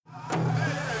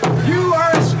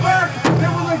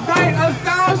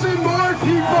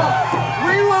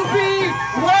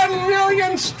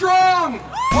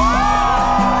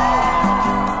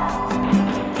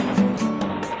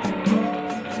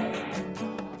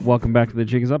Welcome back to The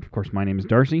Jig Is Up. Of course, my name is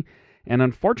Darcy. And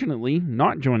unfortunately,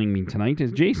 not joining me tonight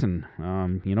is Jason.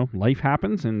 Life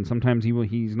happens, and sometimes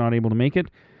he's not able to make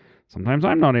it. Sometimes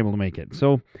I'm not able to make it.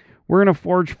 So we're going to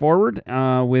forge forward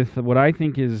with what I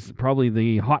think is probably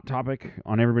the hot topic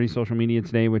on everybody's social media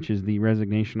today, which is the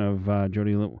resignation of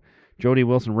Jody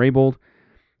Wilson-Raybould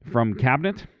from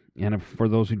Cabinet. And for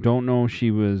those who don't know, she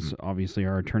was obviously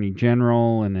our Attorney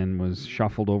General and then was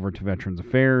shuffled over to Veterans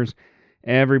Affairs.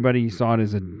 Everybody saw it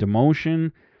as a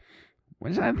demotion,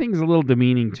 which I think is a little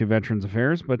demeaning to Veterans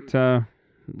Affairs, but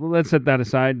let's set that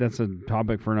aside. That's a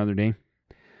topic for another day.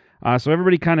 So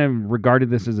everybody kind of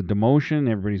regarded this as a demotion.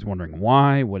 Everybody's wondering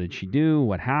why, what did she do,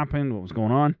 what happened, what was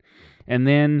going on. And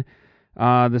then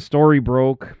the story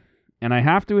broke, and I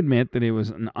have to admit that it was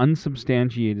an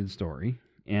unsubstantiated story,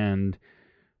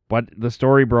 but the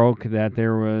story broke that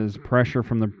there was pressure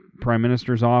from the Prime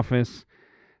Minister's office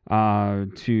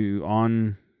and Jody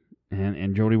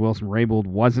Wilson-Raybould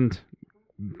wasn't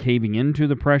caving into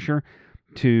the pressure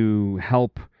to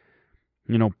help,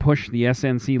 push the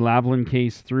SNC-Lavalin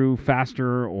case through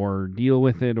faster or deal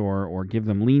with it or give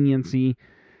them leniency.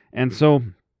 And so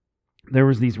there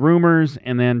was these rumors,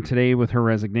 and then today with her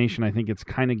resignation, I think it's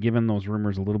kind of given those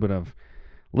rumors a little bit of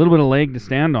leg to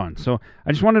stand on. So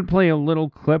I just wanted to play a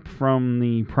little clip from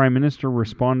the Prime Minister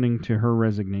responding to her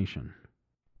resignation.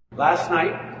 Last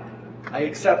night, I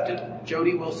accepted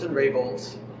Jody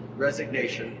Wilson-Raybould's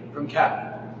resignation from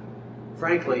Cabinet.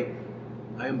 Frankly,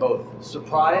 I am both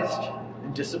surprised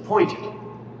and disappointed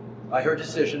by her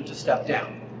decision to step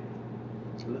down.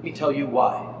 And let me tell you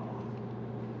why.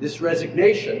 This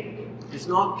resignation is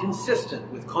not consistent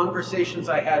with conversations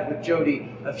I had with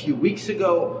Jody a few weeks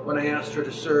ago when I asked her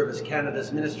to serve as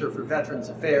Canada's Minister for Veterans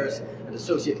Affairs and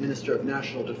Associate Minister of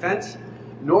National Defence,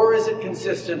 nor is it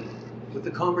consistent with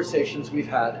the conversations we've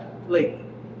had lately.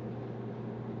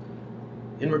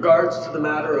 In regards to the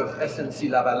matter of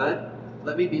SNC-Lavalin,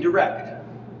 let me be direct.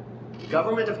 The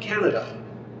Government of Canada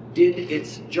did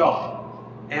its job,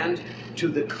 and to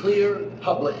the clear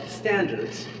public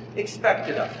standards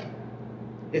expected of it.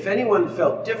 If anyone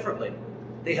felt differently,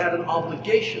 they had an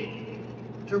obligation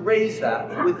to raise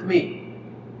that with me.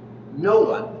 No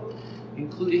one,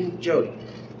 including Jody,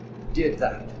 did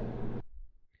that.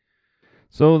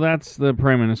 So that's the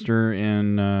Prime Minister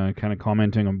and kind of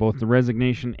commenting on both the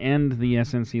resignation and the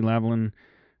SNC-Lavalin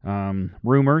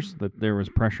rumors that there was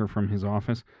pressure from his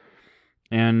office.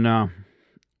 And,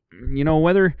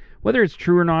 whether it's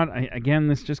true or not, again,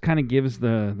 this just kind of gives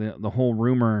the whole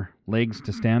rumor legs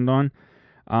to stand on.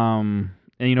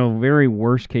 Very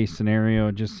worst case scenario,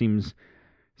 it just seems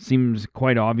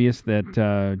quite obvious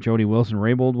that Jody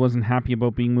Wilson-Raybould wasn't happy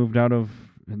about being moved out of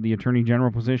the Attorney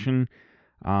General position.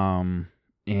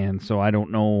 And so I don't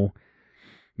know,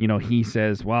 he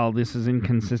says, well, this is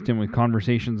inconsistent with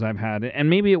conversations I've had.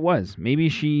 And maybe it was. Maybe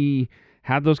she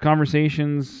had those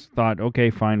conversations, thought,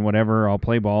 okay, fine, whatever, I'll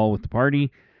play ball with the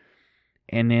party.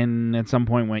 And then at some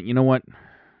point went, you know what?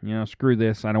 Screw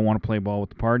this. I don't want to play ball with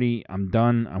the party. I'm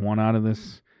done. I want out of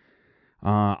this.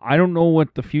 I don't know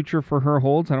what the future for her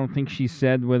holds. I don't think she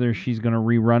said whether she's going to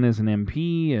rerun as an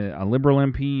MP, a Liberal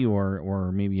MP,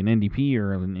 or maybe an NDP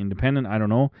or an independent. I don't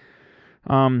know.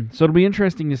 So it'll be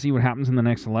interesting to see what happens in the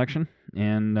next election.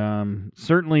 And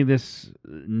certainly this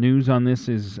news on this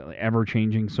is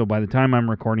ever-changing. So by the time I'm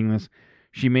recording this,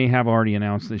 she may have already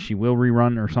announced that she will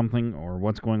rerun or something, or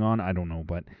what's going on. I don't know.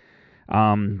 But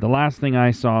the last thing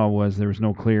I saw was there was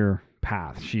no clear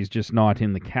path. She's just not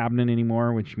in the cabinet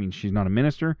anymore, which means she's not a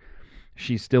minister.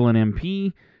 She's still an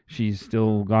MP. She's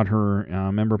still got her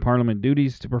member of parliament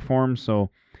duties to perform. So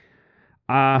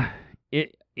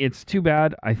it's too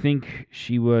bad. I think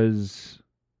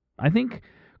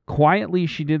quietly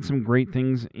she did some great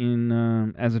things in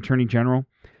as Attorney General.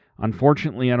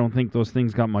 Unfortunately, I don't think those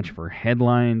things got much for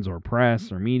headlines or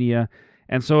press or media.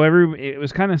 And so it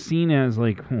was kind of seen as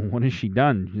like, what has she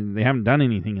done? They haven't done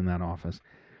anything in that office.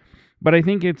 But I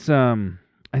think that's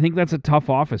a tough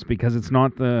office because it's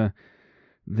not the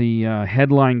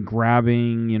headline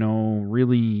grabbing,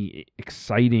 really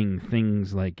exciting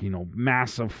things like,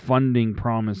 massive funding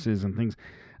promises and things.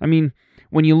 I mean,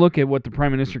 when you look at what the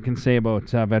Prime Minister can say about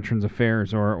Veterans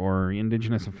Affairs or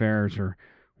Indigenous Affairs or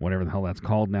whatever the hell that's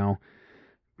called now,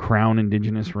 Crown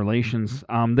Indigenous Relations,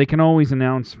 they can always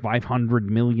announce $500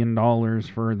 million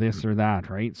for this or that,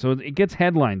 right? So it gets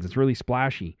headlines. It's really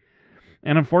splashy.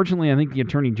 And unfortunately, I think the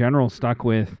Attorney General stuck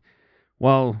with,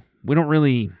 well, we don't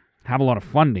really have a lot of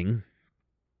funding.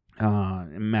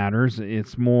 Matters.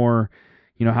 It's more,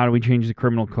 how do we change the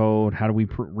criminal code? How do we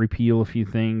repeal a few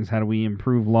things? How do we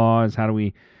improve laws? How do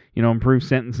we, improve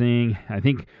sentencing? I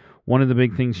think one of the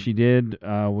big things she did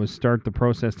was start the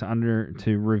process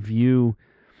to review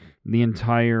the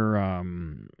entire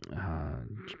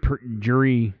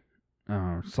jury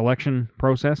selection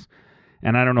process.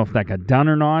 And I don't know if that got done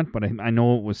or not, but I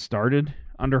know it was started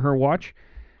under her watch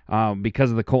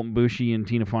because of the Colton Boushie and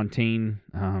Tina Fontaine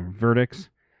verdicts.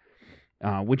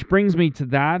 Which brings me to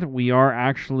that. We are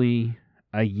actually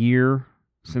a year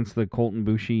since the Colton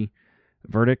Boushie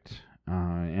verdict,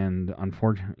 and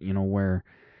unfortunately, where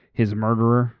his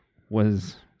murderer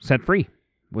was set free,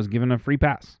 was given a free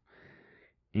pass.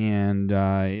 And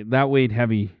that weighed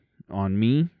heavy on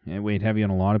me. It weighed heavy on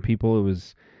a lot of people. It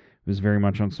was very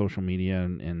much on social media,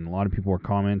 and a lot of people were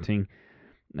commenting.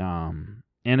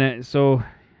 So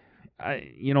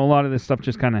a lot of this stuff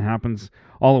just kind of happens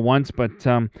all at once. But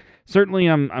certainly,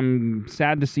 I'm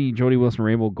sad to see Jody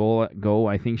Wilson-Raybould go.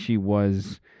 I think she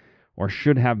was, or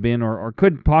should have been, or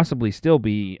could possibly still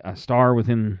be a star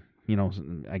within,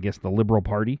 I guess, the Liberal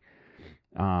Party.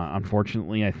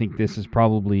 Unfortunately, I think this has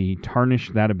probably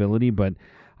tarnished that ability, but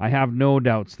I have no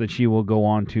doubts that she will go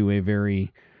on to a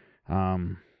very,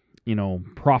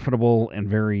 profitable and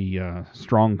very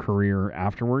strong career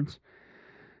afterwards.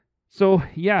 So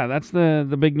yeah, that's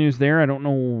the big news there. I don't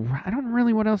know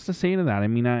really what else to say to that. I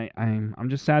mean, I'm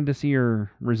just sad to see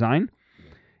her resign,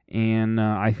 and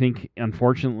I think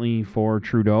unfortunately for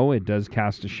Trudeau, it does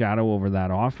cast a shadow over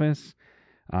that office,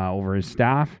 over his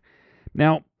staff.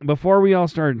 Now, before we all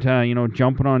start,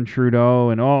 jumping on Trudeau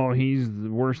and, he's the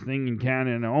worst thing in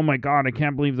Canada, and oh my God, I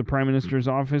can't believe the Prime Minister's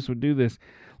office would do this.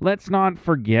 Let's not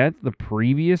forget the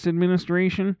previous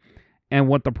administration and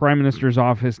what the Prime Minister's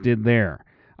office did there.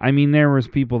 I mean, there was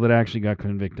people that actually got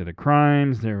convicted of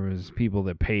crimes. There was people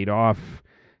that paid off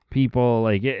people.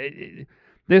 Like,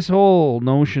 this whole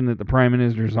notion that the Prime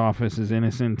Minister's office is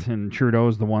innocent and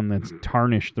Trudeau's the one that's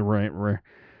tarnished the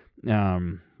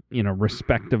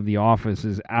respect of the office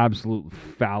is absolute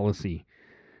fallacy.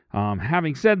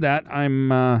 Having said that,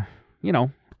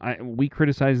 we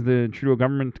criticize the Trudeau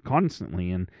government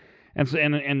constantly, and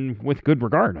with good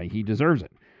regard. He deserves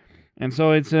it. And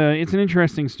so it's an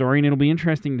interesting story, and it'll be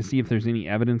interesting to see if there's any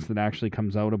evidence that actually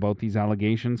comes out about these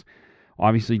allegations.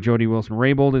 Obviously, Jody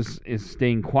Wilson-Raybould is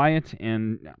staying quiet,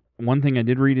 and one thing I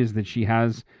did read is that she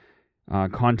has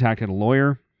contacted a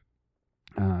lawyer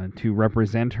to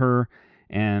represent her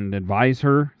and advise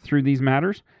her through these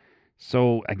matters.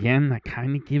 So again, that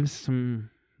kind of gives some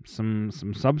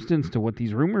substance to what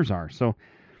these rumors are. So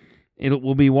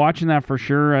we'll be watching that for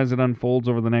sure as it unfolds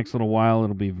over the next little while.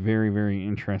 It'll be very, very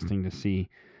interesting to see.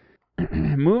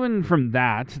 Moving from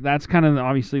that's kind of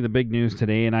obviously the big news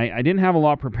today, and I didn't have a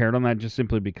lot prepared on that just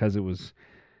simply because it was,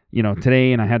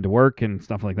 today and I had to work and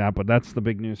stuff like that, but that's the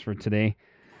big news for today.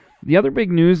 The other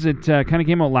big news that kind of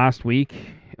came out last week,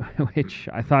 which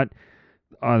I thought,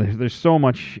 there's so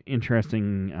much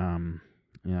interesting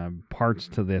parts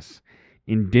to this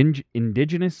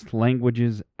Indigenous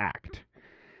Languages Act.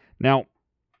 Now,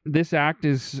 this act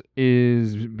is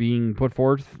being put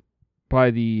forth by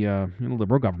the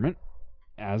Liberal government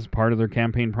as part of their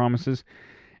campaign promises,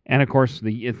 and of course,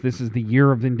 this is the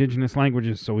year of the Indigenous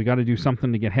languages, so we got to do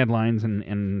something to get headlines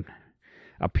and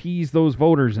appease those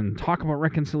voters and talk about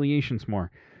reconciliations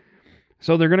more.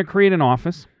 So they're going to create an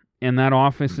office, and that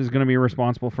office is going to be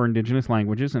responsible for Indigenous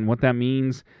languages, and what that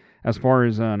means as far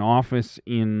as an office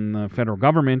in the federal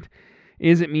government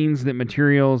is it means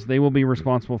that they will be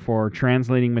responsible for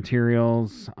translating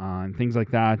materials and things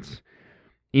like that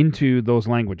into those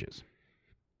languages,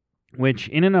 which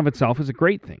in and of itself is a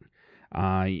great thing.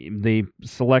 They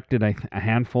selected a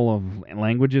handful of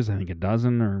languages, I think a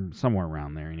dozen or somewhere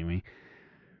around there anyway,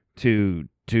 to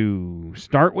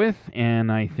start with,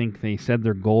 and I think they said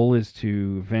their goal is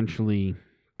to eventually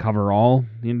cover all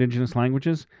the Indigenous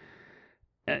languages.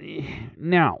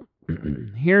 Now,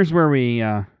 here's where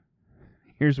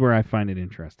I find it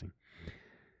interesting.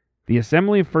 The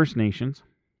Assembly of First Nations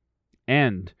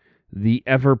and the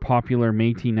ever-popular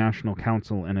Métis National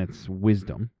Council and its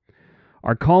wisdom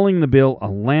are calling the bill a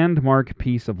landmark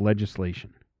piece of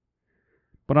legislation.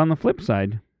 But on the flip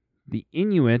side, the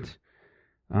Inuit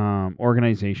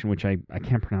organization, which I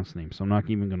can't pronounce the name, so I'm not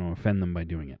even going to offend them by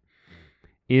doing it,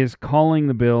 is calling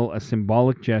the bill a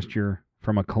symbolic gesture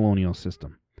from a colonial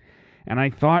system. And I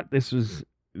thought this was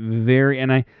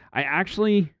I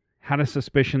actually had a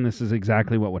suspicion this is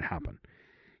exactly what would happen.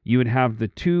 You would have the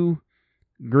two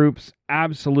groups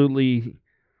absolutely,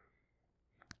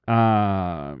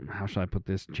 how shall I put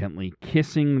this gently,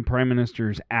 kissing the Prime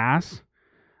Minister's ass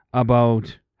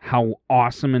about how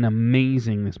awesome and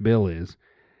amazing this bill is.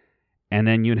 And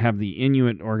then you'd have the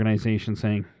Inuit organization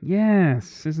saying,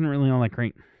 yes, isn't really all that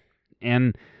great.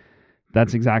 And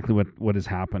That's exactly what has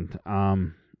happened.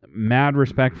 Mad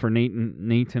respect for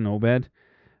Nathan Obed,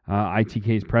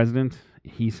 ITK's president.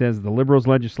 He says the Liberals'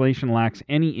 legislation lacks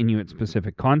any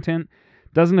Inuit-specific content,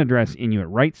 doesn't address Inuit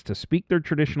rights to speak their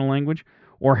traditional language,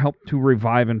 or help to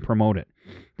revive and promote it.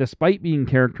 Despite being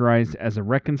characterized as a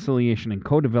reconciliation and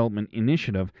co-development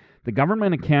initiative, the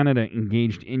Government of Canada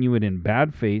engaged Inuit in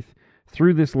bad faith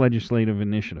through this legislative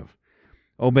initiative.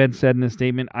 Obed said in a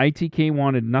statement, ITK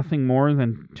wanted nothing more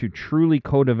than to truly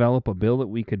co-develop a bill that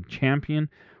we could champion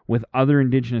with other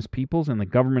Indigenous peoples and the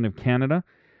Government of Canada.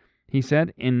 He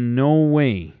said, in no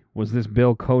way was this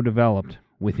bill co-developed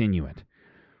with Inuit.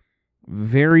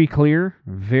 Very clear,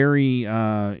 very,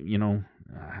 I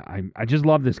just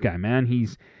love this guy, man.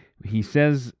 He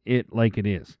says it like it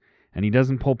is, and he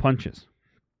doesn't pull punches.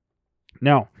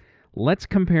 Now, let's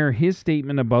compare his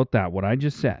statement about that, what I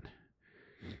just said.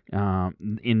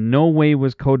 In no way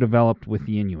was co-developed with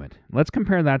the Inuit. Let's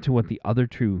compare that to what the other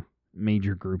two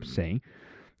major groups say.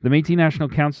 The Métis National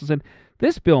Council said,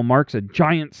 this bill marks a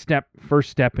giant first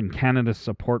step in Canada's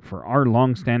support for our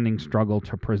long-standing struggle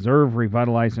to preserve,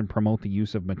 revitalize, and promote the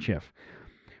use of Michif,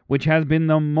 which has been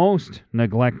the most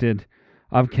neglected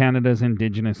of Canada's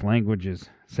Indigenous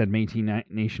languages, said Métis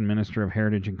Nation Minister of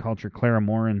Heritage and Culture Clara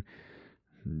Morin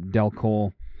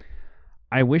Delcole.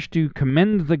 I wish to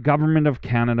commend the Government of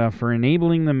Canada for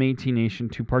enabling the Métis Nation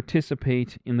to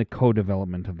participate in the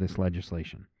co-development of this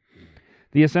legislation.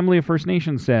 The Assembly of First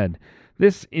Nations said,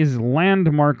 this is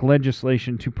landmark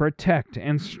legislation to protect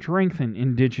and strengthen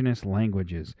Indigenous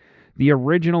languages, the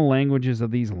original languages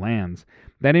of these lands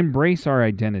that embrace our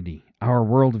identity, our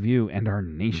worldview, and our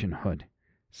nationhood,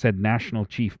 said National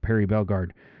Chief Perry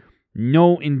Bellegarde.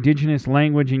 No Indigenous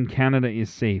language in Canada is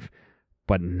safe,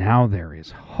 but now there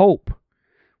is hope.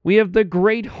 We have the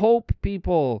great hope,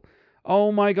 people.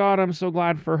 Oh my God, I'm so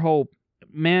glad for hope.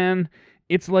 Man,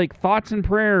 it's like thoughts and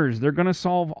prayers. They're going to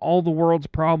solve all the world's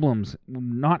problems.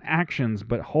 Not actions,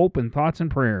 but hope and thoughts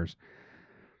and prayers.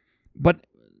 But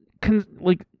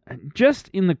just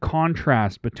in the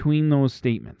contrast between those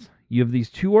statements, you have these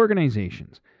two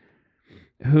organizations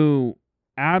who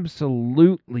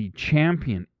absolutely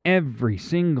champion every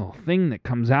single thing that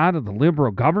comes out of the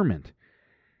Liberal government.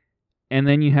 And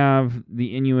then you have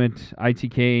the Inuit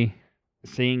ITK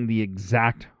saying the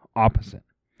exact opposite.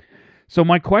 So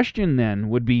my question then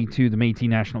would be to the Métis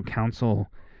National Council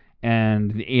and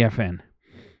the AFN.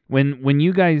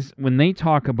 When they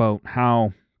talk about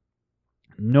how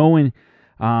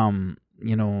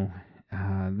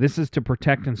this is to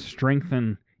protect and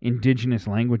strengthen Indigenous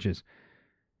languages,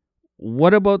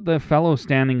 what about the fellow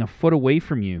standing a foot away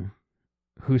from you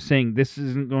who's saying this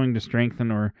isn't going to strengthen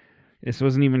or this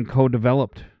wasn't even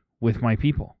co-developed with my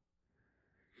people?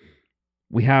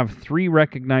 We have 3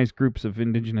 recognized groups of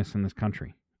Indigenous in this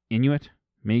country: Inuit,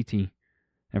 Métis,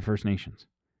 and First Nations.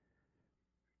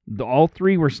 All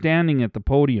 3 were standing at the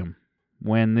podium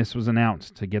when this was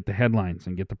announced to get the headlines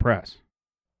and get the press.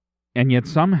 And yet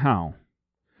somehow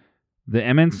the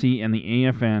MNC and the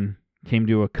AFN came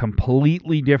to a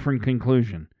completely different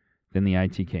conclusion than the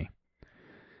ITK.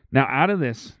 Now, out of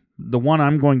this, the one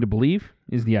I'm going to believe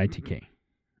is the ITK.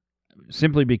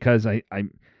 Simply because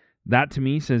that to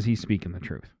me says he's speaking the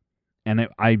truth. And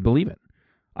I believe it.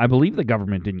 I believe the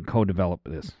government didn't co-develop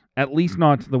this. At least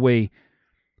not the way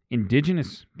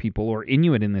Indigenous people, or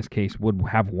Inuit in this case, would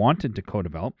have wanted to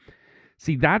co-develop.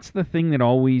 See, that's the thing that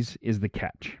always is the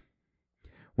catch.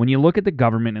 When you look at the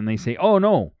government and they say, oh,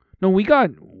 no, we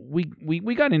got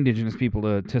Indigenous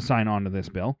people to sign on to this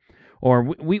bill. Or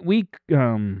we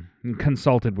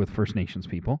consulted with First Nations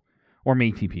people or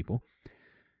Métis people.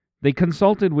 They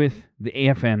consulted with the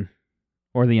AFN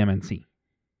or the MNC.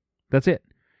 That's it.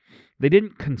 They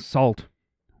didn't consult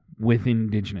with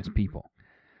Indigenous people.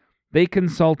 They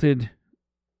consulted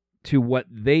to what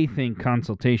they think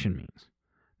consultation means,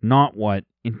 not what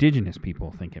Indigenous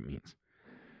people think it means.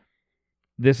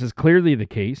 This is clearly the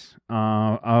case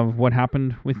of what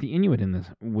happened with the Inuit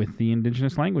with the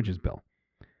Indigenous Languages Bill.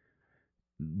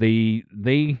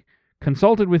 They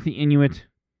consulted with the Inuit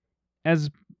as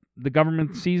the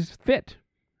government sees fit.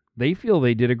 They feel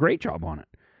they did a great job on it.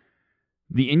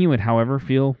 The Inuit, however,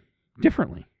 feel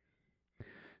differently.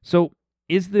 So,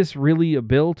 is this really a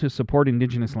bill to support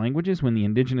Indigenous languages when the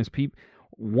Indigenous people,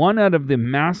 one out of the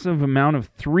massive amount of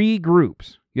 3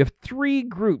 groups, you have 3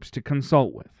 groups to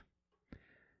consult with,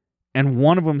 and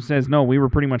one of them says, no, we were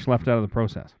pretty much left out of the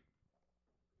process?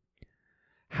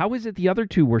 How is it the other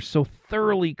 2 were so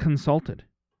thoroughly consulted?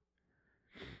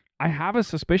 I have a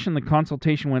suspicion the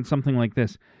consultation went something like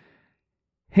this.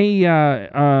 Hey,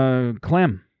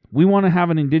 Clem, we want to have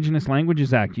an Indigenous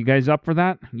Languages Act. You guys up for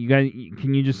that?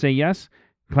 Can you just say yes?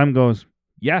 Clem goes,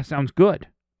 yeah, sounds good.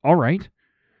 All right.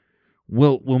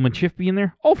 Will Machif be in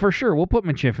there? Oh, for sure. We'll put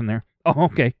Machif in there. Oh,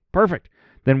 okay. Perfect.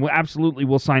 Then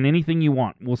we'll sign anything you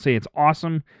want. We'll say it's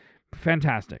awesome.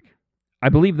 Fantastic. I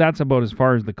believe that's about as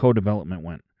far as the co-development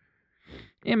went.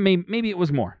 And maybe it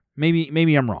was more.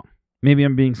 Maybe I'm wrong. Maybe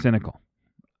I'm being cynical.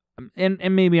 And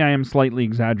maybe I am slightly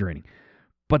exaggerating.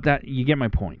 But that you get my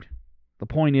point. The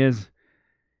point is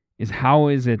how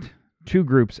is it 2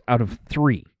 groups out of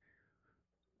 3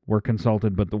 were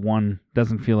consulted, but the one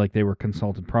doesn't feel like they were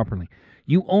consulted properly?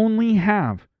 You only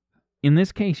have, in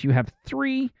this case, you have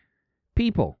 3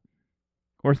 people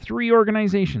or 3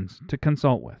 organizations to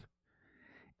consult with.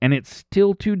 And it's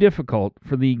still too difficult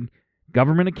for the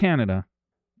Government of Canada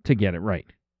to get it right.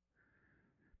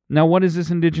 Now, what is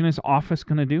this Indigenous office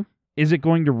going to do? Is it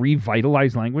going to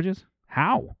revitalize languages?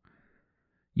 How?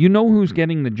 You know who's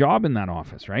getting the job in that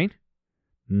office, right?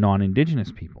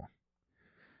 Non-Indigenous people.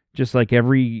 Just like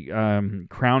every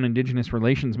Crown Indigenous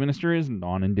Relations Minister is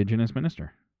non-Indigenous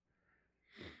minister.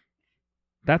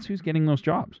 That's who's getting those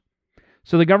jobs.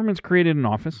 So the government's created an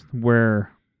office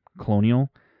where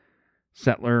colonial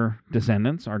settler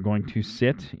descendants are going to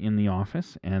sit in the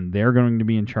office, and they're going to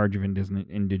be in charge of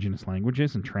Indigenous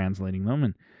languages and translating them.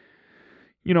 And,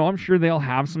 I'm sure they'll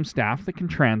have some staff that can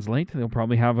translate. They'll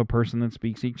probably have a person that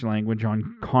speaks each language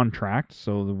on contract,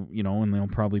 so, and they'll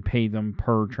probably pay them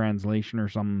per translation or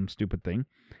some stupid thing.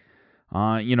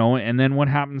 And then what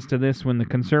happens to this when the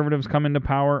Conservatives come into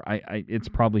power? It's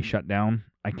probably shut down.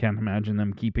 I can't imagine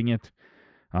them keeping it.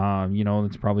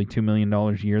 It's probably $2 million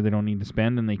a year they don't need to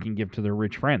spend, and they can give to their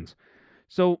rich friends.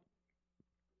 So,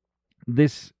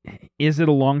 is it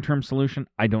a long-term solution?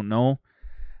 I don't know.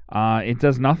 It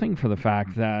does nothing for the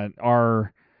fact that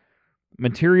our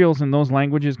materials in those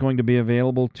languages going to be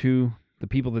available to the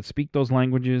people that speak those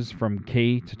languages from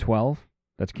K to 12.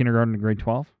 That's kindergarten to grade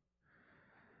 12.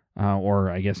 Or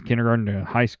I guess kindergarten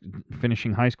to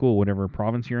finishing high school, whatever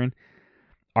province you're in.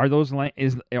 Are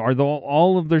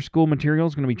all of their school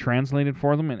materials going to be translated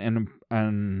for them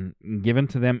and given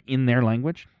to them in their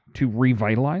language to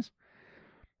revitalize?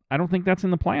 I don't think that's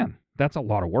in the plan. That's a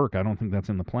lot of work. I don't think that's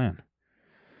in the plan.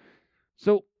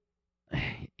 So,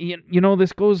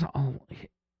 this goes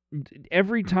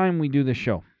every time we do this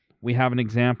show. We have an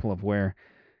example of where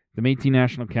the Métis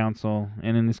National Council,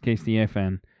 and in this case the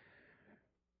AFN,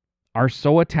 are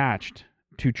so attached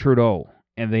to Trudeau.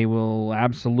 And they will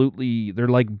absolutely, they're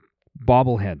like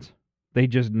bobbleheads. They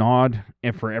just nod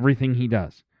for everything he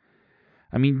does.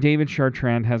 I mean, David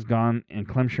Chartrand has gone, and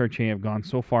Clem Chartier have gone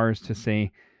so far as to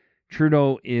say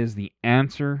Trudeau is the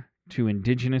answer to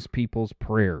Indigenous people's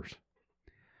prayers.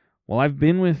 Well, I've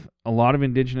been with a lot of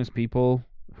Indigenous people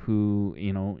who,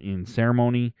 in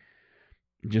ceremony,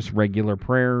 just regular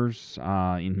prayers,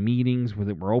 in meetings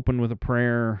that were opened with a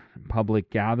prayer, public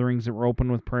gatherings that were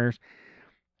opened with prayers.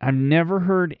 I've never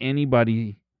heard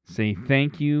anybody say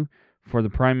thank you for the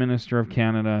Prime Minister of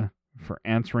Canada for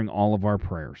answering all of our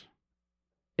prayers,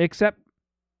 except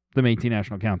the Métis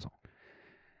National Council.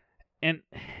 And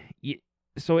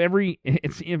so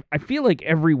I feel like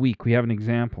every week we have an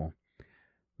example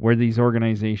where these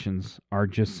organizations are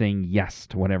just saying yes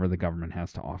to whatever the government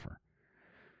has to offer.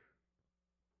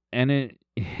 And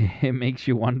it makes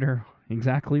you wonder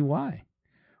exactly why.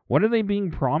 What are they being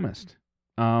promised?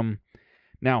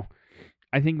 Now,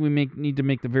 I think we need to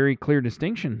make the very clear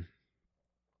distinction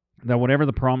that whatever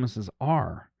the promises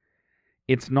are,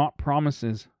 it's not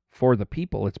promises for the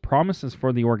people, it's promises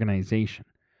for the organization.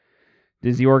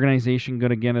 Is the organization going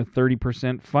to get a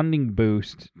 30% funding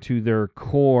boost to their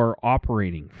core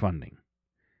operating funding?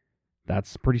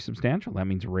 That's pretty substantial. That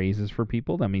means raises for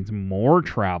people. That means more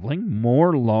traveling,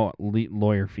 more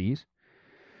lawyer fees.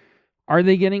 Are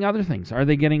they getting other things? Are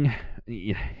they getting,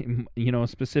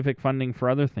 specific funding for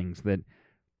other things that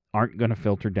aren't going to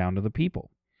filter down to the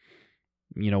people?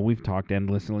 We've talked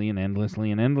endlessly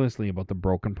about the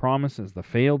broken promises, the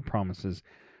failed promises,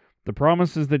 the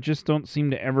promises that just don't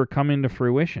seem to ever come into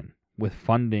fruition with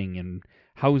funding and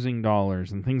housing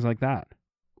dollars and things like that.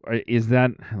 Is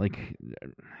that,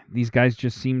 these guys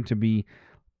just seem to be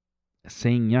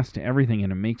saying yes to everything,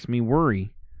 and it makes me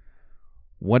worry.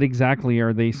 What exactly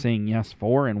are they saying yes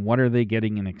for, and what are they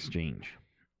getting in exchange?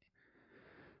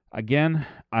 Again,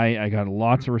 I got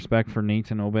lots of respect for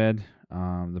Nathan Obed,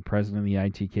 the president of the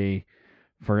ITK,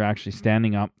 for actually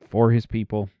standing up for his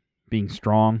people, being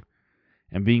strong,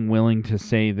 and being willing to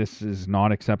say this is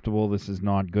not acceptable, this is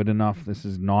not good enough, this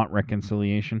is not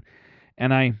reconciliation.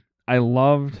 And I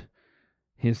loved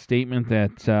his statement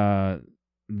that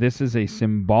this is a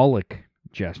symbolic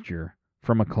gesture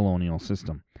from a colonial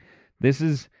system. This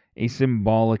is a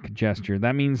symbolic gesture.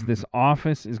 That means this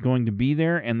office is going to be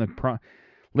there, and the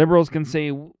Liberals can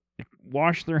say,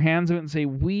 wash their hands of it and say,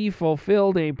 we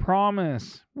fulfilled a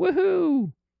promise.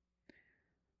 Woohoo!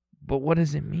 But what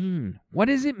does it mean? What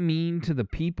does it mean to the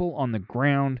people on the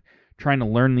ground trying to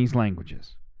learn these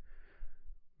languages?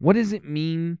 What does it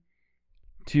mean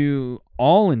to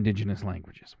all Indigenous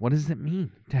languages? What does it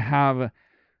mean to have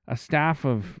a staff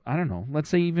of, I don't know, let's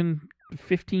say even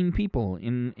 15 people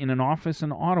in an office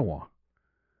in Ottawa?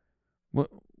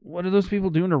 What are those people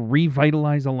doing to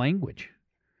revitalize a language?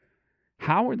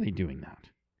 How are they doing that?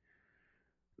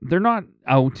 They're not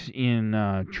out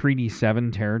in Treaty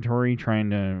 7 territory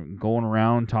going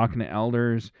around talking to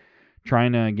elders,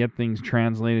 trying to get things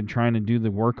translated, trying to do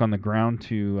the work on the ground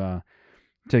to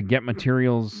get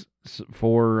materials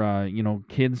for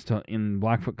kids in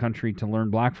Blackfoot country to learn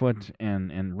Blackfoot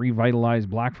and revitalize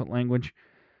Blackfoot language.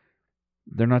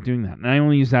 They're not doing that. And I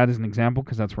only use that as an example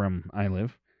because that's where I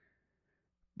live.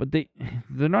 But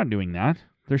they're not doing that.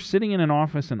 They're sitting in an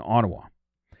office in Ottawa.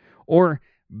 Or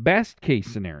best case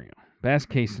scenario,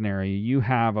 you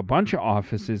have a bunch of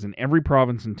offices in every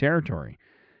province and territory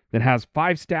that has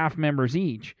 5 staff members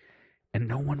each, and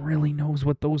no one really knows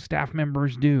what those staff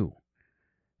members do.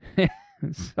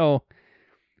 So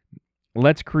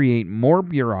let's create more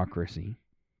bureaucracy,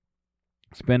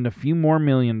 spend a few more $1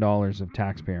 million of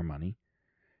taxpayer money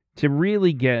to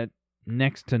really get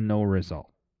next to no result.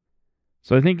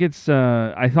 So I think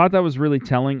I thought that was really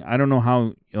telling. I don't know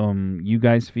how you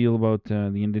guys feel about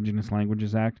the Indigenous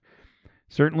Languages Act.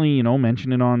 Certainly,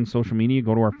 mention it on social media.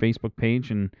 Go to our Facebook page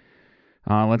and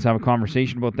let's have a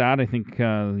conversation about that. I think,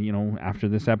 after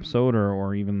this episode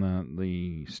or even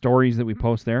the stories that we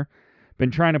post there. Been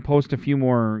trying to post a few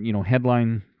more,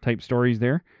 headline type stories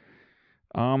there.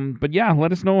 But yeah,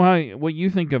 let us know what you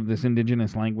think of this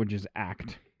Indigenous Languages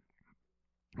Act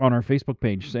on our Facebook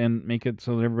page and make it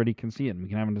so that everybody can see it and we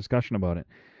can have a discussion about it.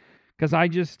 Because I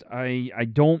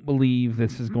don't believe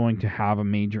this is going to have a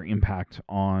major impact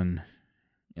on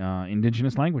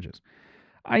Indigenous languages.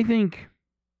 I think,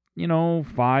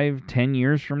 5-10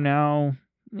 years from now,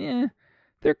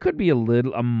 there could be a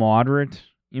moderate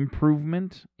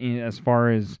improvement as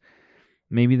far as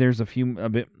maybe there's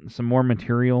some more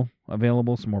material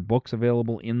available, some more books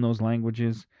available in those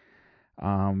languages.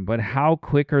 But how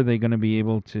quick are they going to be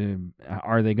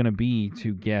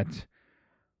to get,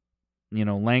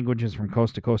 languages from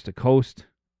coast to coast to coast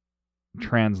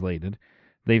translated?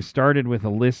 They've started with a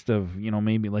list of,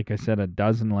 maybe, like I said, a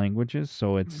dozen languages,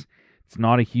 so it's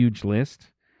not a huge list.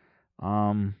 So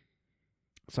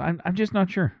I'm just not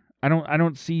sure. I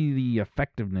don't see the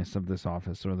effectiveness of this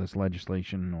office or this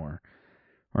legislation or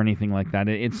anything like that.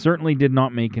 It certainly did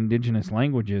not make Indigenous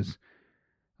languages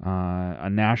a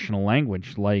national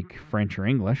language like French or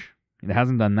English. It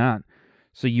hasn't done that.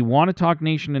 So you want to talk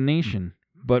nation to nation,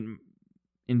 but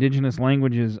Indigenous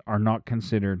languages are not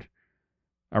considered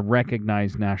a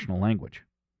recognized national language.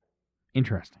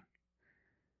 Interesting.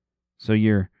 So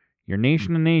you're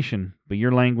nation to nation, but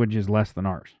your language is less than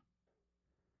ours.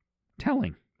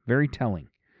 Telling. Very telling.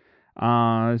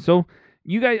 So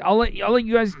you guys, I'll let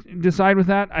you guys decide with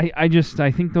that.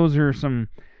 I think those are some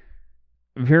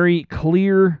very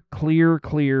clear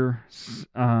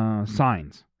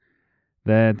signs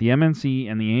that the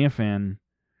MNC and the AFN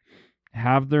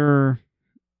have their,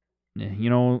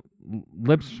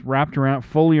 lips wrapped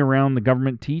fully around the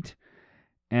government teat,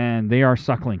 and they are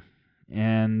suckling.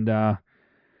 And I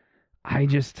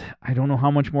don't know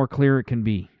how much more clear it can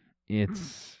be.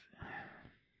 It's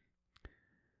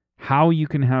how you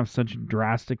can have such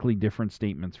drastically different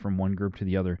statements from one group to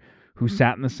the other, who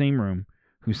sat in the same room,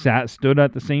 who stood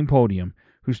at the same podium,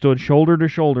 who stood shoulder to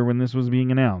shoulder when this was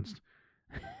being announced.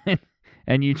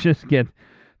 And you just get,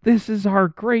 this is our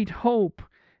great hope,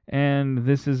 and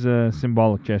this is a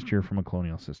symbolic gesture from a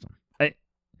colonial system.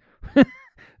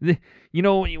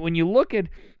 When you look at,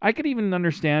 I could even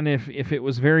understand if it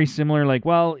was very similar, like,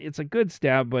 well, it's a good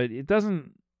step, but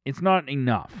it's not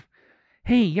enough.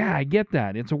 Hey, yeah, I get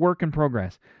that. It's a work in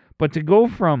progress. But to go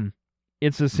from,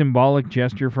 it's a symbolic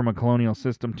gesture from a colonial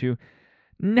system to,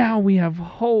 now we have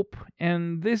hope,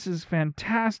 and this is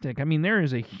fantastic. I mean, there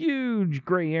is a huge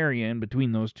gray area in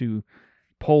between those two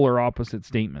polar opposite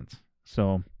statements.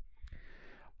 So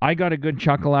I got a good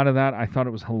chuckle out of that. I thought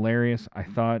it was hilarious. I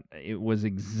thought it was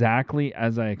exactly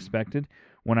as I expected.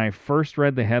 When I first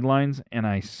read the headlines and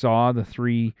I saw the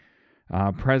 3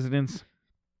 presidents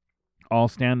all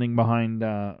standing behind,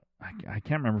 I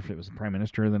can't remember if it was the Prime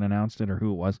Minister that announced it or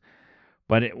who it was,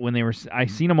 but I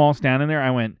seen them all standing there,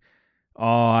 I went, oh,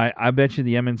 I bet you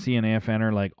the MNC and AFN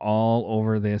are like all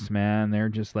over this, man. They're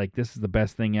just like, this is the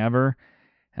best thing ever.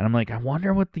 And I'm like, I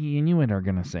wonder what the Inuit are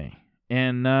going to say.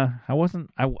 And I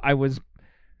was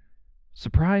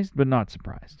surprised, but not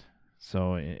surprised.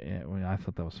 So I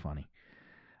thought that was funny.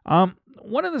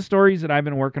 One of the stories that I've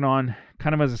been working on,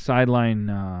 kind of as a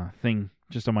sideline thing,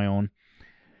 just on my own,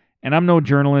 and I'm no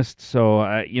journalist, so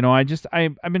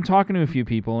I've been talking to a few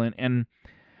people, and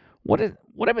what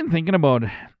I've been thinking about,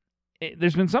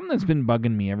 there's been something that's been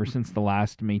bugging me ever since the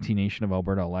last Métis Nation of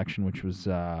Alberta election, which was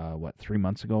 3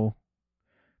 months ago,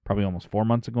 probably almost 4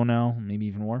 months ago now, maybe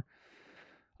even more.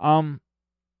 Oh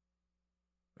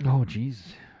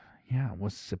geez, yeah, it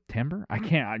was September.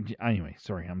 Anyway,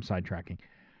 sorry, I'm sidetracking.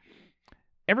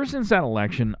 Ever since that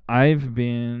election, I've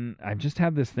just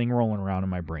had this thing rolling around in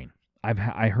my brain.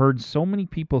 I heard so many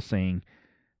people saying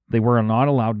they were not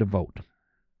allowed to vote.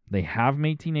 They have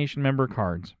Métis Nation member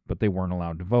cards, but they weren't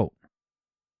allowed to vote.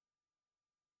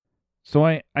 So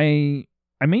I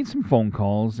made some phone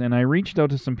calls, and I reached out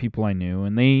to some people I knew,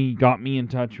 and they got me in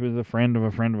touch with a friend of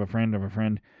a friend of a friend of a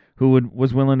friend who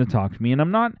was willing to talk to me. And I'm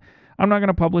not going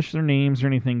to publish their names or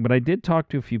anything, but I did talk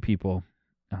to a few people,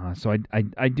 so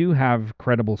I do have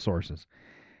credible sources.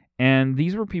 And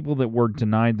these were people that were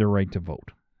denied their right to vote.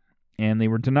 And they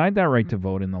were denied that right to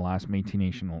vote in the last Métis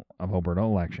Nation of Alberta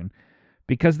election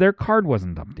because their card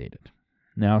wasn't updated.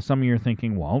 Now, some of you are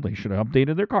thinking, well, they should have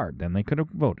updated their card. Then they could have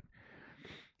voted.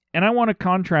 And I want to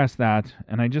contrast that,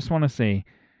 and I just want to say,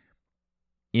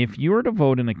 if you were to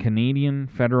vote in a Canadian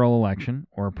federal election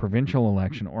or a provincial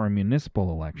election or a municipal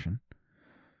election,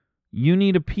 you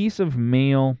need a piece of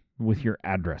mail with your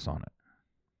address on it.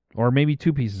 Or maybe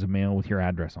 2 pieces of mail with your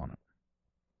address on it.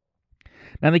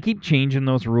 Now, they keep changing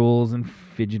those rules and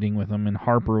fidgeting with them, and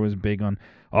Harper was big on,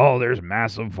 there's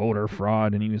massive voter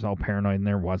fraud, and he was all paranoid, and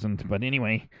there wasn't. But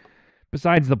anyway,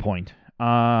 besides the point,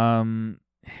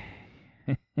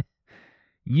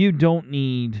 you don't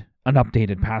need an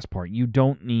updated passport. You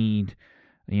don't need,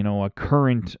 a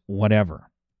current whatever.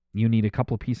 You need a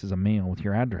couple of pieces of mail with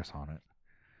your address on it.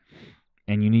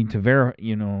 And you need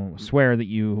to swear that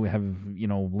you have,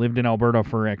 lived in Alberta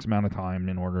for X amount of time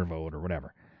in order to vote or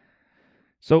whatever.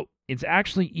 So it's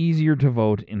actually easier to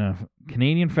vote in a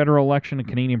Canadian federal election, a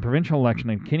Canadian provincial election,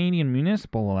 a Canadian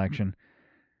municipal election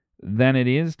than it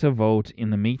is to vote in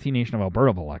the Métis Nation of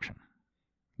Alberta election.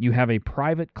 You have a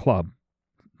private club.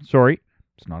 Sorry,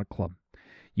 it's not a club.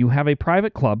 You have a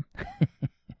private club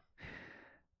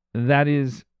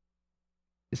that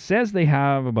says they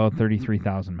have about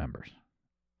 33,000 members.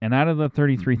 And out of the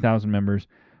 33,000 members,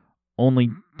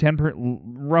 only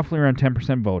roughly around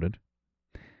 10% voted.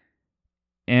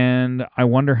 And I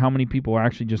wonder how many people are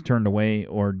actually just turned away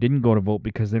or didn't go to vote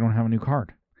because they don't have a new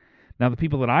card. Now, the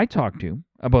people that I talked to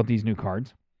about these new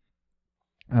cards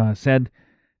said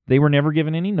they were never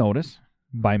given any notice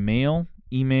by mail,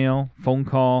 email, phone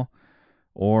call,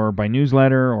 or by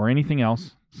newsletter or anything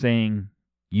else saying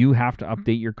you have to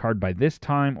update your card by this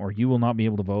time or you will not be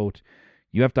able to vote.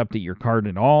 You have to update your card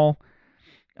at all.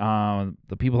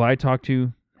 The people that I talked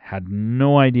to had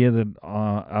no idea that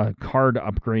a card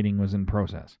upgrading was in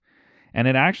process. And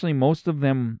it actually, most of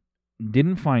them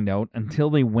didn't find out until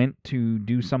they went to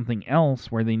do something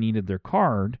else where they needed their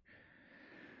card.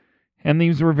 And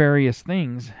these were various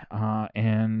things.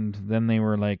 And then they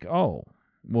were like, oh,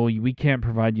 well, we can't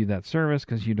provide you that service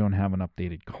because you don't have an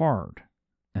updated card.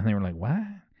 And they were like, what?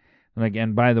 Like,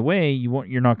 and by the way,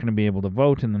 you're not going to be able to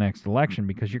vote in the next election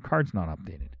because your card's not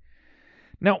updated.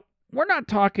 Now, we're not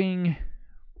talking,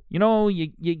 I'm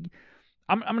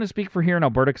going to speak for here in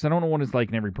Alberta because I don't know what it's like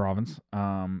in every province.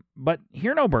 But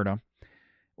here in Alberta,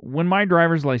 when my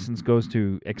driver's license goes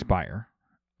to expire,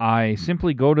 I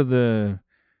simply go to the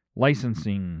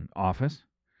licensing office,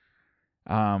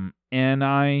 and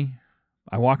I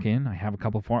walk in. I have a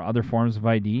couple other forms of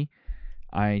ID.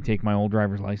 I take my old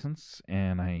driver's license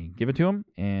and I give it to them,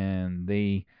 and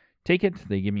they take it.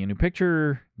 They give me a new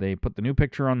picture. They put the new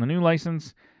picture on the new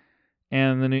license,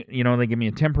 and then they give me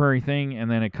a temporary thing, and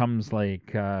then it comes like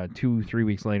 2-3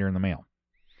 weeks later in the mail.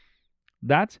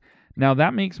 That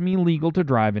makes me legal to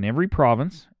drive in every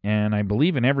province, and I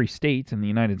believe in every state in the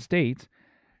United States.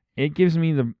 It gives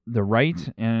me the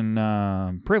right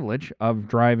and privilege of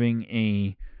driving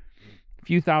a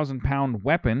few thousand-pound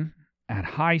weapon at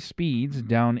high speeds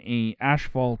down a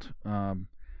asphalt,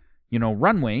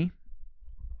 runway.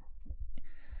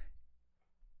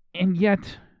 And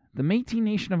yet, the Métis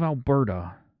Nation of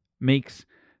Alberta makes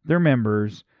their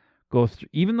members go through,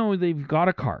 even though they've got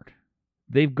a card,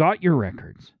 they've got your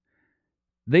records,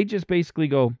 they just basically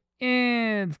go,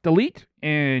 and delete,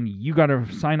 and you got to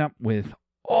sign up with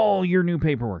all your new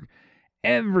paperwork.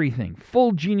 Everything,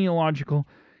 full genealogical,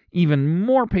 even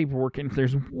more paperwork. And if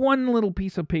there's one little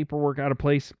piece of paperwork out of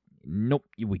place, Nope,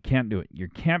 we can't do it. You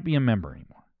can't be a member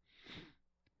anymore.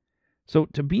 So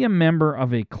to be a member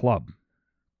of a club,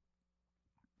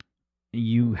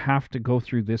 you have to go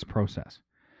through this process.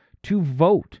 To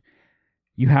vote,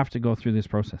 you have to go through this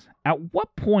process. At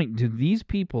what point do these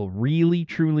people really,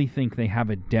 truly think they have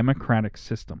a democratic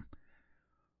system?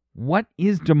 What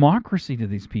is democracy to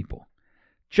these people?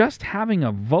 Just having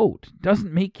a vote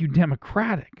doesn't make you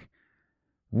democratic.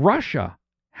 Russia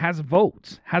has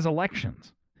votes, has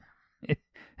elections.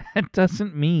 That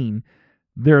doesn't mean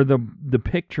they're the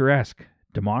picturesque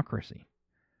democracy.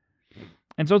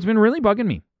 And so it's been really bugging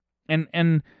me.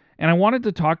 And I wanted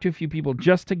to talk to a few people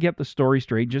just to get the story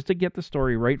straight, just to get the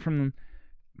story right from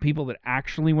people that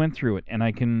actually went through it. And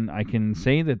I can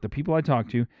say that the people I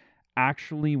talked to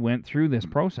actually went through this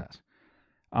process.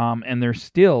 And they're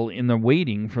still in the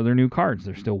waiting for their new cards.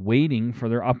 They're still waiting for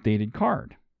their updated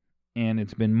card. And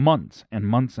it's been months and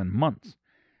months and months.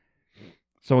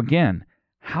 So again,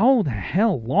 how the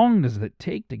hell long does it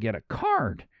take to get a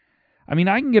card? I mean,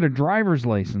 I can get a driver's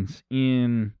license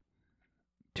in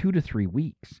 2 to 3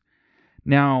 weeks.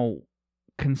 Now,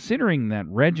 considering that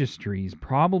registries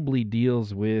probably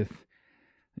deals with,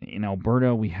 in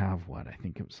Alberta, we have I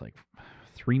think it was like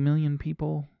 3 million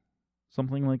people,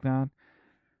 something like that.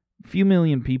 A few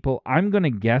million people. I'm going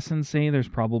to guess and say there's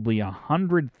probably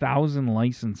 100,000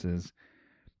 licenses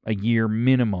a year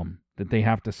minimum that they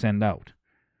have to send out.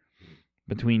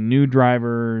 Between new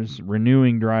drivers,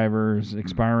 renewing drivers,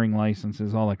 expiring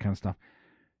licenses, all that kind of stuff.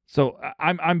 So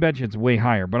I bet you it's way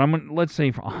higher, but let's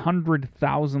say for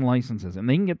 100,000 licenses, and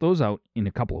they can get those out in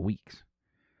a couple of weeks.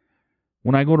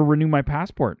 When I go to renew my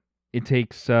passport, it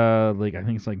takes I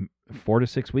think it's like 4 to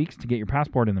 6 weeks to get your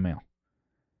passport in the mail.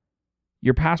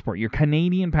 Your passport, your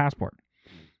Canadian passport,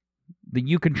 that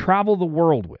you can travel the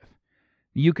world with,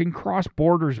 you can cross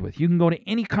borders with, you can go to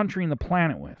any country in the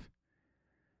planet with,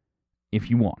 if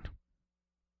you want.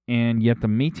 And yet the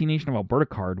Métis Nation of Alberta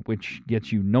card, which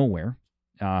gets you nowhere,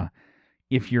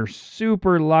 if you're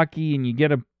super lucky and you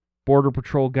get a Border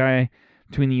Patrol guy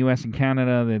between the U.S. and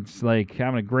Canada that's like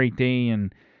having a great day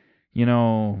and,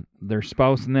 their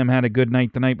spouse and them had a good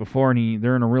night the night before and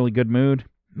they're in a really good mood,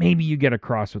 maybe you get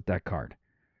across with that card.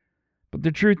 But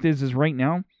the truth is right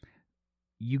now,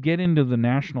 you get into the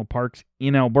national parks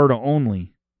in Alberta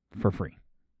only for free.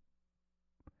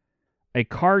 A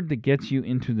card that gets you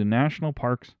into the national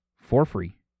parks for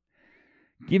free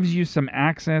gives you some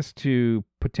access to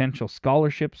potential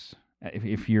scholarships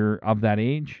if you're of that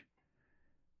age.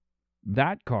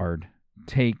 That card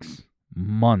takes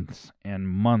months and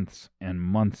months and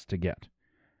months to get.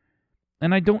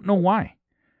 And I don't know why.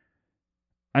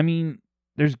 I mean,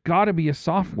 there's got to be a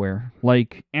software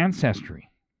like Ancestry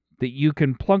that you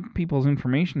can plug people's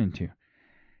information into.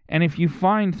 And if you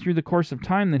find through the course of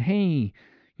time that, hey,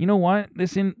 you know what,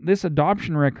 this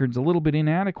adoption record's a little bit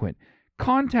inadequate,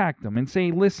 contact them and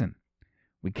say, listen,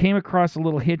 we came across a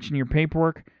little hitch in your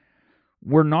paperwork.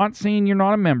 We're not saying you're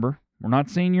not a member. We're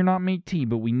not saying you're not Métis,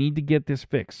 but we need to get this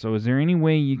fixed. So is there any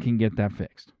way you can get that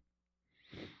fixed?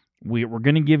 We're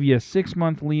going to give you a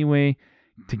 6-month leeway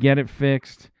to get it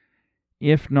fixed.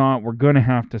 If not, we're going to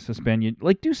have to suspend you.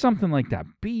 Like, do something like that.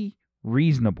 Be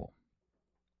reasonable.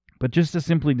 But just to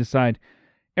simply decide,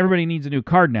 everybody needs a new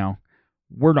card now,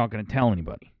 we're not going to tell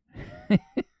anybody.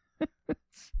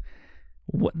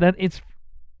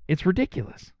 It's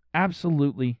ridiculous.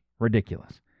 Absolutely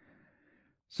ridiculous.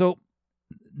 So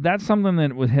that's something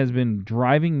that has been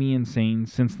driving me insane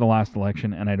since the last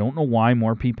election, and I don't know why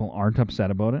more people aren't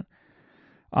upset about it.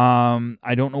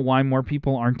 I don't know why more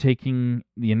people aren't taking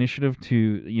the initiative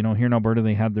to, here in Alberta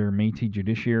they had their Métis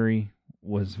judiciary,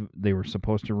 they were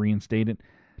supposed to reinstate it.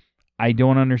 I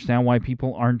don't understand why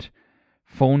people aren't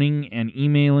phoning and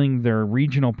emailing their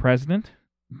regional president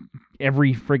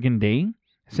every friggin' day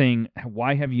saying,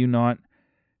 why have you not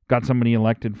got somebody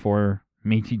elected for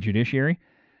Métis judiciary?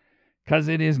 Because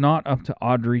it is not up to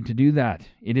Audrey to do that.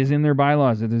 It is in their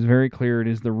bylaws. It is very clear. It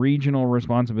is the regional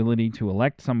responsibility to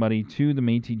elect somebody to the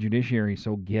Métis judiciary.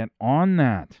 So get on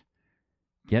that.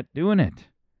 Get doing it.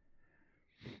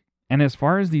 And as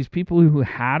far as these people who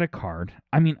had a card,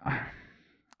 I mean,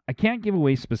 I can't give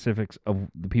away specifics of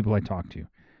the people I talked to.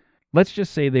 Let's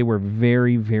just say they were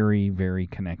very, very, very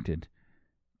connected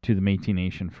to the Métis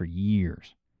Nation for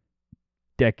years,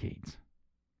 decades.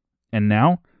 And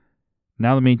now the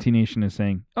Métis Nation is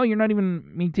saying, oh, you're not even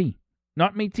Métis.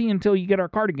 Not Métis until you get our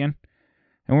card again.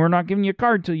 And we're not giving you a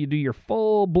card till you do your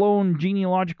full-blown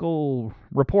genealogical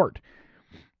report.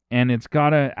 And it's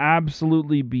got to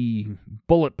absolutely be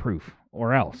bulletproof,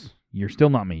 or else you're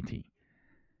still not Métis.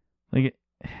 Like,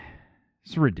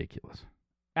 it's ridiculous.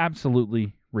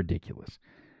 Absolutely ridiculous.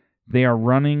 They are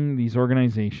running these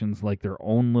organizations like their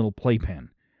own little playpen.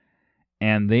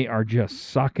 And they are just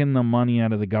sucking the money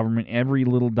out of the government, every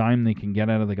little dime they can get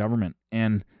out of the government.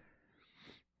 And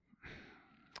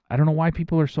I don't know why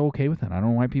people are so okay with it. I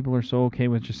don't know why people are so okay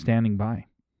with just standing by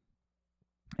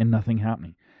and nothing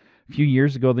happening. A few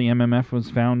years ago, the MMF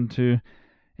was found to,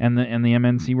 and the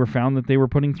MNC were found that they were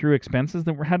putting through expenses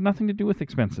that had nothing to do with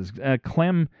expenses.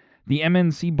 The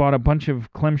MNC bought a bunch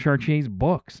of Clem Chartier's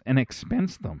books and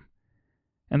expensed them.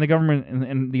 And the government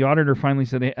and the auditor finally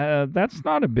said, hey, that's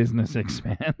not a business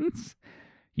expense.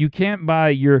 You can't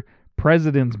buy your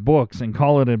president's books and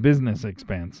call it a business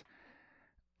expense.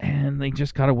 And they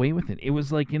just got away with it. It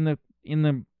was like in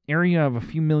the area of a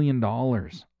few $1 million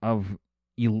of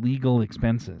illegal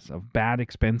expenses, of bad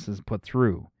expenses put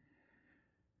through.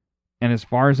 And as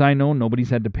far as I know, nobody's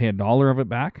had to pay $1 of it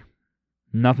back.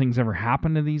 Nothing's ever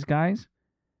happened to these guys.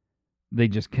 They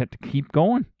just keep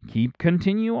going,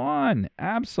 continue on.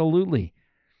 Absolutely.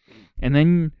 And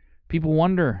then people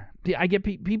wonder, I get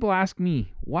people ask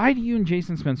me, why do you and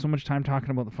Jason spend so much time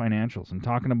talking about the financials and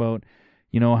talking about,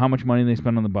 how much money they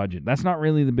spend on the budget? That's not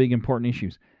really the big important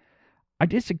issues. I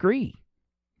disagree.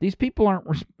 These people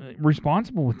aren't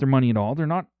responsible with their money at all. They're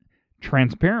not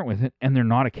transparent with it, and they're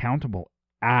not accountable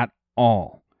at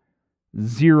all.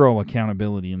 Zero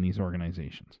accountability in these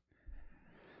organizations.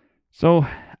 So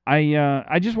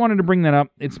I just wanted to bring that up.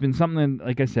 It's been something that,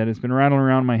 like I said, it's been rattling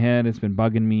around my head. It's been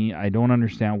bugging me. I don't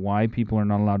understand why people are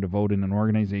not allowed to vote in an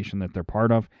organization that they're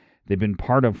part of. They've been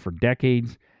part of for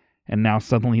decades, and now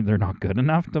suddenly they're not good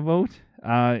enough to vote.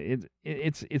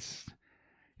 It's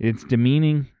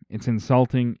demeaning, it's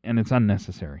insulting, and it's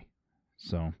unnecessary.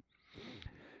 So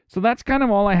that's kind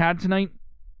of all I had tonight.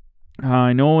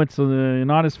 I know it's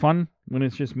not as fun when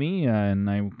it's just me, and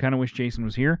I kind of wish Jason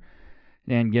was here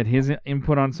and get his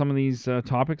input on some of these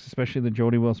topics, especially the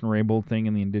Jody Wilson-Raybould thing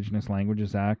and the Indigenous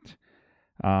Languages Act,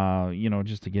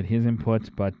 just to get his input.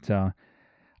 But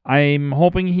I'm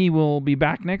hoping he will be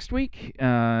back next week,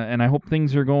 and I hope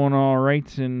things are going all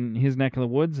right in his neck of the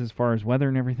woods as far as weather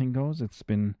and everything goes. It's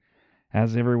been,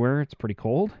 as everywhere, it's pretty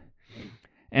cold.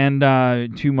 And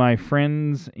to my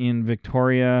friends in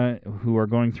Victoria who are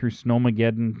going through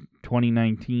Snowmageddon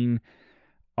 2019,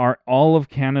 all of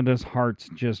Canada's hearts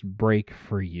just break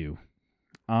for you.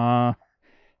 That's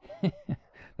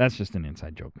just an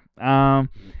inside joke.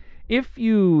 If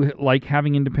you like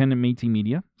having independent Métis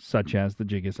media, such as The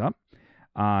Jig Is Up,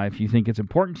 if you think it's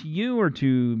important to you or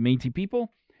to Métis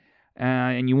people,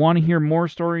 and you want to hear more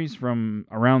stories from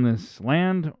around this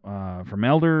land, from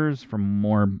elders, from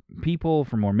more people,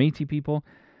 from more Métis people,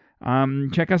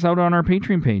 check us out on our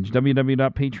Patreon page,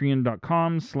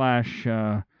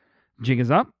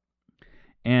 www.patreon.com/jigisup.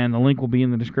 And the link will be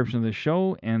in the description of this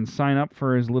show, and sign up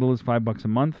for as little as $5 a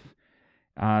month.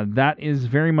 That is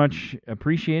very much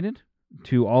appreciated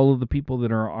to all of the people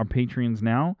that are our Patreons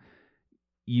now.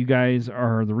 You guys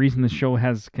are the reason this show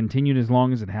has continued as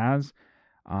long as it has.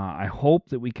 I hope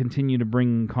that we continue to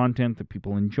bring content that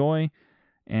people enjoy,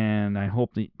 and I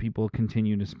hope that people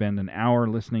continue to spend an hour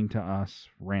listening to us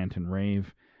rant and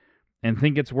rave and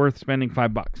think it's worth spending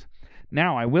 $5.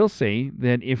 Now, I will say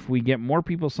that if we get more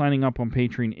people signing up on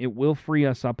Patreon, it will free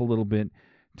us up a little bit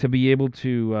to be able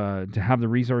to have the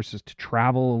resources to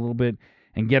travel a little bit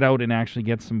and get out and actually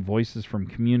get some voices from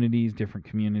different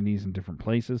communities in different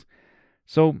places.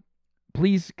 So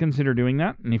please consider doing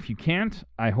that. And if you can't,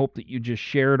 I hope that you just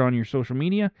share it on your social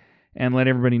media and let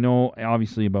everybody know,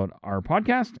 obviously, about our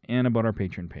podcast and about our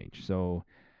Patreon page. So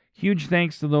huge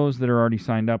thanks to those that are already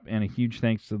signed up, and a huge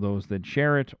thanks to those that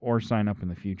share it or sign up in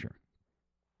the future.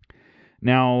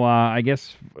 Now, I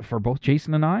guess for both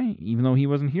Jason and I, even though he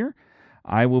wasn't here,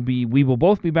 we will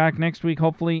both be back next week,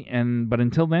 hopefully. But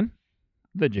until then,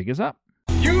 the jig is up.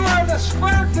 You are the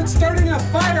spark that's starting a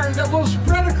fire that will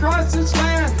spread across this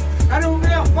land. And it will be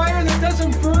a fire that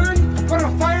doesn't burn, but a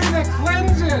fire that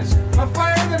cleanses. A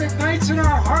fire that ignites in our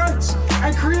hearts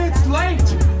and creates light.